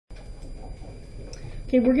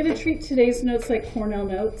Okay, we're going to treat today's notes like Cornell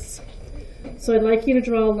notes. So I'd like you to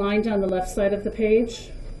draw a line down the left side of the page.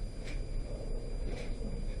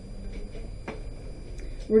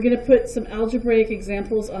 We're going to put some algebraic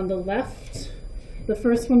examples on the left. The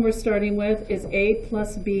first one we're starting with is a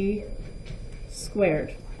plus b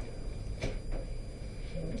squared.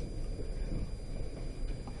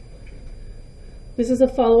 This is a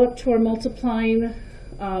follow-up to our multiplying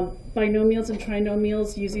binomials and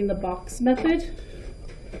trinomials using the box method.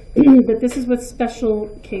 But this is with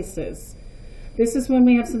special cases. This is when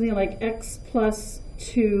we have something like x plus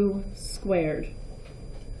 2 squared.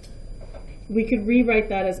 We could rewrite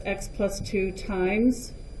that as x plus 2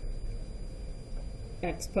 times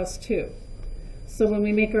x plus 2. So when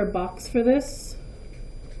we make our box for this,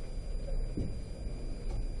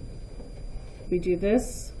 we do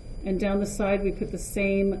this, and down the side we put the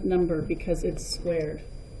same number because it's squared.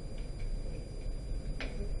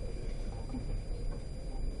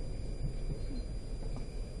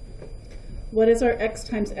 What is our x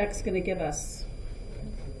times x going to give us?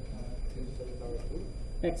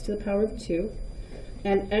 X to the power of 2.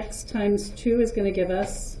 And x times 2 is going to give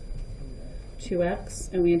us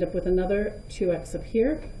 2x. And we end up with another 2x up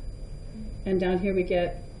here. And down here we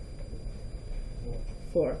get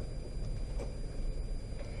 4.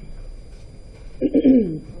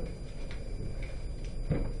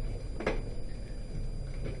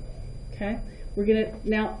 Okay, we're going to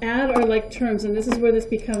now add our like terms, and this is where this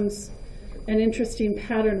becomes an interesting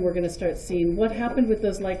pattern we're going to start seeing. What happened with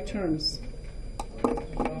those like terms?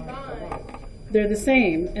 They're the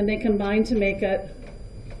same, and they combine to make it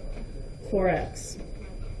 4x.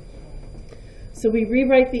 So we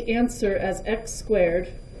rewrite the answer as x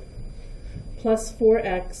squared plus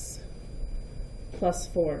 4x plus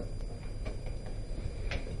 4.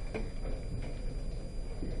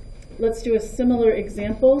 Let's do a similar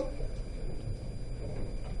example.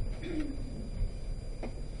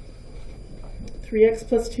 Three x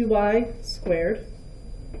plus 2y squared.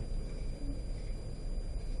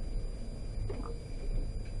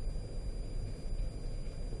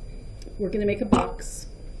 We're going to make a box.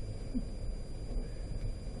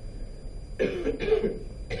 And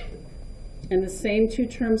the same two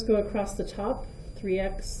terms go across the top,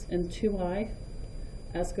 3x and 2y,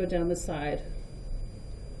 as go down the side.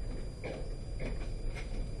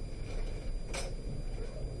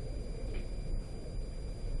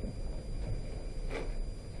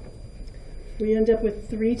 We end up with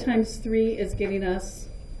 3 times 3 is giving us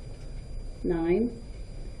 9.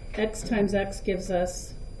 X times x gives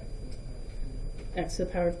us x to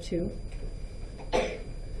the power of 2.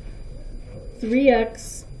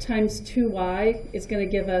 3x times 2y is going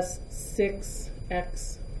to give us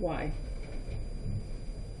 6xy.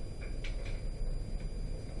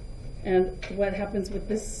 And what happens with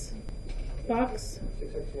this box?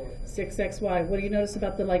 6xy. What do you notice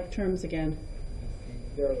about the like terms again?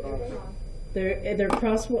 They're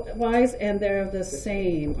crosswise and they're the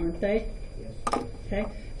same, aren't they? Yes. Okay.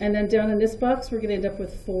 And then down in this box, we're going to end up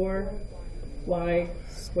with 4y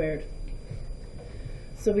squared.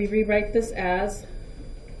 So we rewrite this as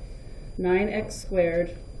 9x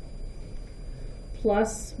squared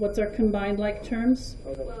plus, what's our combined like terms?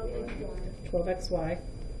 12xy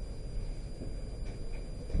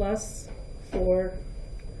plus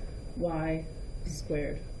 4y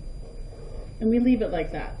squared. And we leave it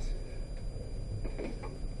like that.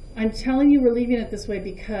 I'm telling you we're leaving it this way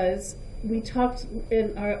because we talked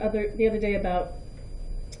in the other day about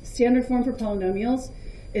standard form for polynomials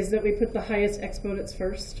is that we put the highest exponents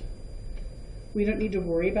first. We don't need to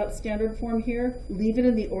worry about standard form here. Leave it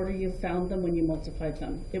in the order you found them when you multiplied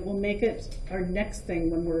them. It will make it our next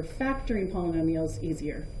thing when we're factoring polynomials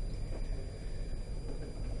easier.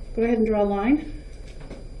 Go ahead and draw a line.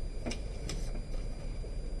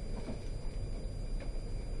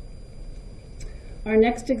 Our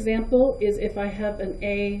next example is if I have an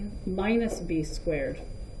a minus b squared.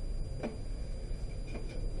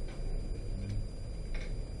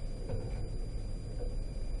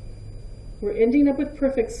 We're ending up with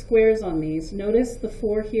perfect squares on these. Notice the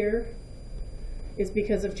 4 here is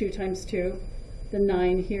because of 2 times 2. The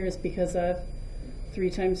 9 here is because of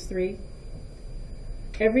 3 times 3.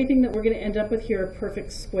 Everything that we're going to end up with here are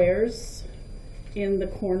perfect squares in the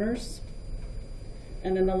corners.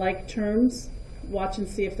 And then the like terms, watch and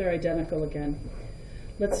see if they're identical again.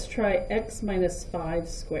 Let's try x minus 5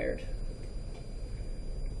 squared.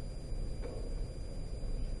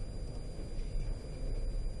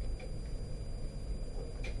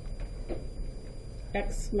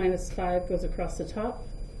 X minus 5 goes across the top,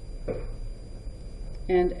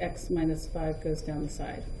 and x minus 5 goes down the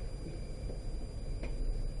side.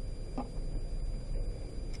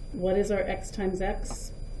 What is our x times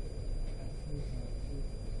x?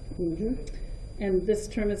 And this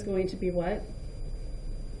term is going to be what?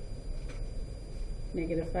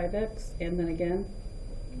 Negative 5x, and then again,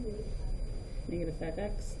 negative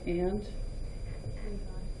 5x, and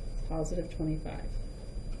positive 25.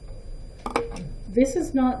 This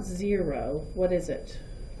is not 0. What is it?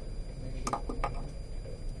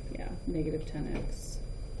 Yeah, negative 10x.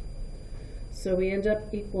 So we end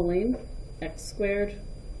up equaling x squared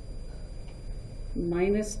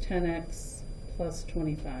minus 10x plus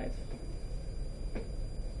 25.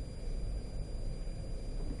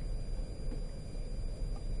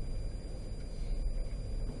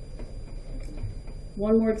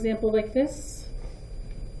 One more example like this.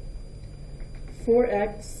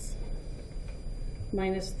 4x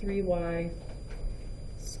minus 3y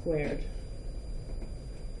squared.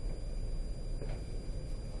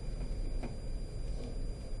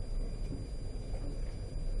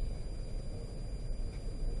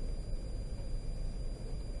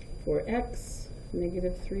 For x,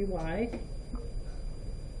 negative 3y,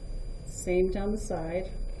 same down the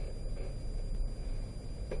side.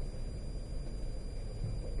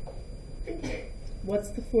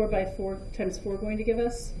 What's the 4 by 4 times 4 going to give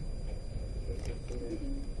us?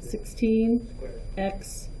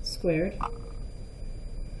 16x squared.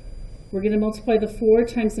 We're going to multiply the 4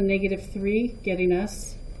 times the negative 3, getting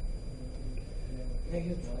us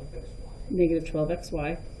negative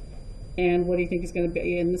 12xy. And what do you think is going to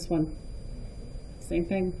be in this one? Same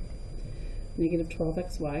thing, negative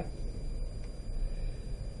 12xy.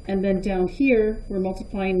 And then down here, we're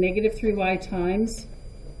multiplying negative 3y times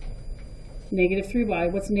negative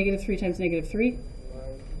 3y. What's negative 3 times negative 3?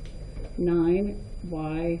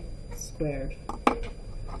 9y squared.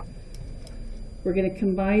 We're going to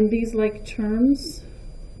combine these like terms.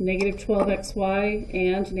 Negative 12xy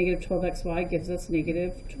and negative 12xy gives us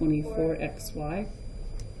negative 24xy.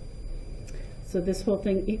 So this whole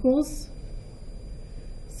thing equals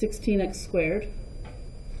 16x squared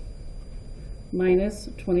minus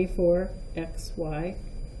 24xy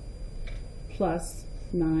plus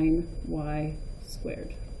 9y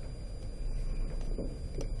squared.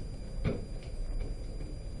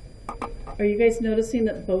 Are you guys noticing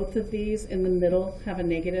that both of these in the middle have a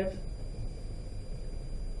negative?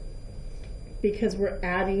 Because we're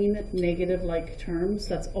adding negative-like terms.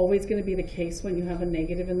 That's always going to be the case when you have a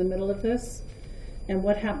negative in the middle of this. And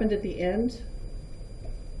what happened at the end?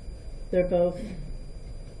 They're both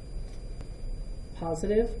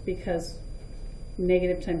positive because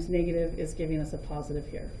negative times negative is giving us a positive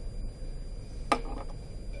here.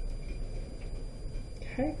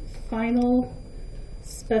 Okay, final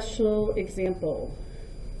special example.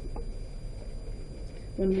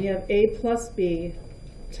 When we have a plus b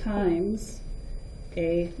times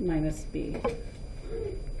a minus b.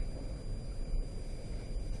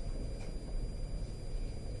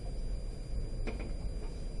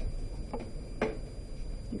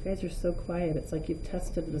 You guys are so quiet. It's like you've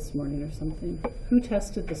tested this morning or something. Who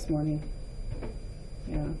tested this morning?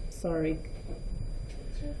 Yeah, sorry.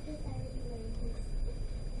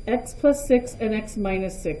 X plus 6 and x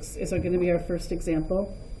minus 6 is going to be our first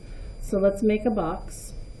example. So let's make a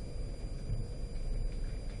box.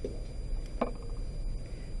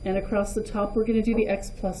 And across the top, we're going to do the x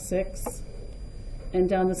plus 6. And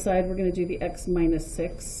down the side, we're going to do the x minus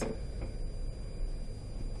 6.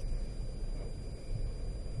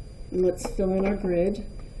 And let's fill in our grid.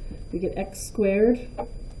 We get x squared,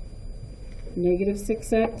 negative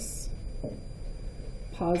 6x,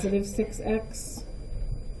 positive 6x.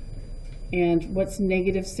 And what's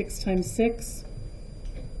negative 6 times 6?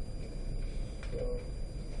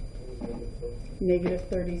 Negative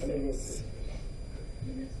 36.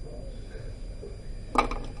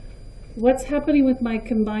 What's happening with my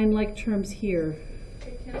combined like terms here?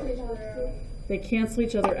 They cancel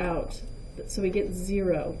each other out. So we get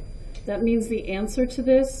 0. That means the answer to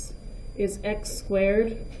this is x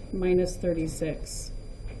squared minus 36.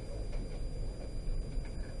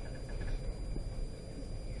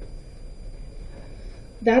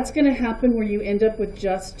 That's going to happen where you end up with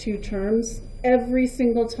just two terms. Every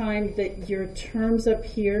single time that your terms up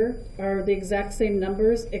here are the exact same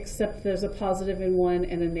numbers, except there's a positive in one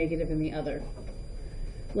and a negative in the other.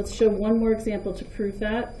 Let's show one more example to prove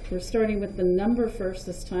that. We're starting with the number first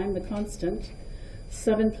this time, the constant.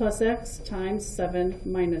 7 plus x times 7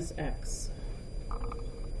 minus x.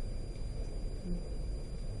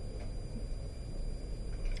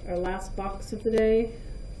 Our last box of the day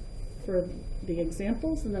for the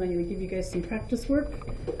examples, and then I'm going to give you guys some practice work.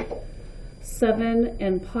 7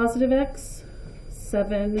 and positive x,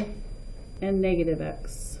 7 and negative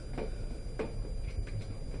x.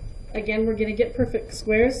 Again, we're going to get perfect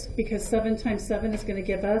squares because 7 times 7 is going to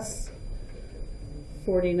give us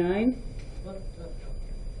 49.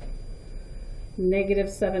 Negative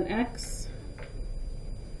 7x,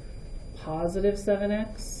 positive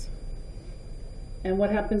 7x. And what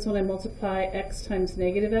happens when I multiply x times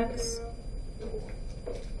negative x?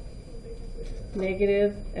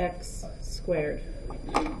 Negative x squared.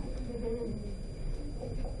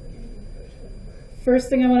 First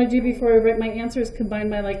thing I want to do before I write my answer is combine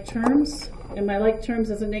my like terms. And my like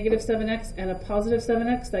terms is a negative 7x and a positive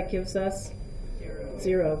 7x. That gives us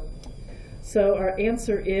 0. So our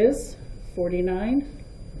answer is 49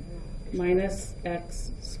 minus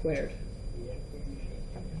x squared.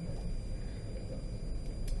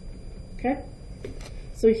 Okay?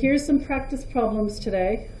 So here's some practice problems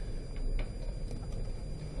today.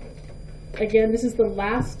 Again, this is the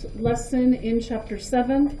last lesson in Chapter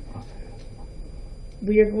 7.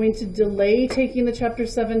 We are going to delay taking the Chapter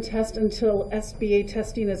 7 test until SBA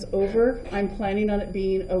testing is over. I'm planning on it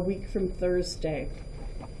being a week from Thursday.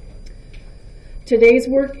 Today's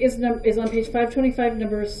work is on page 525,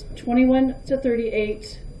 numbers 21 to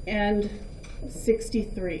 38 and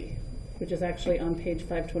 63, which is actually on page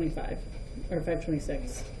 525 or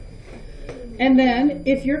 526. And then,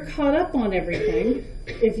 if you're caught up on everything,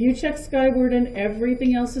 if you check Skyward and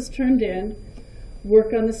everything else is turned in,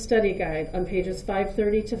 work on the study guide on pages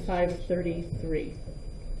 530 to 533.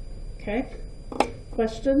 Okay?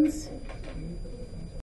 Questions?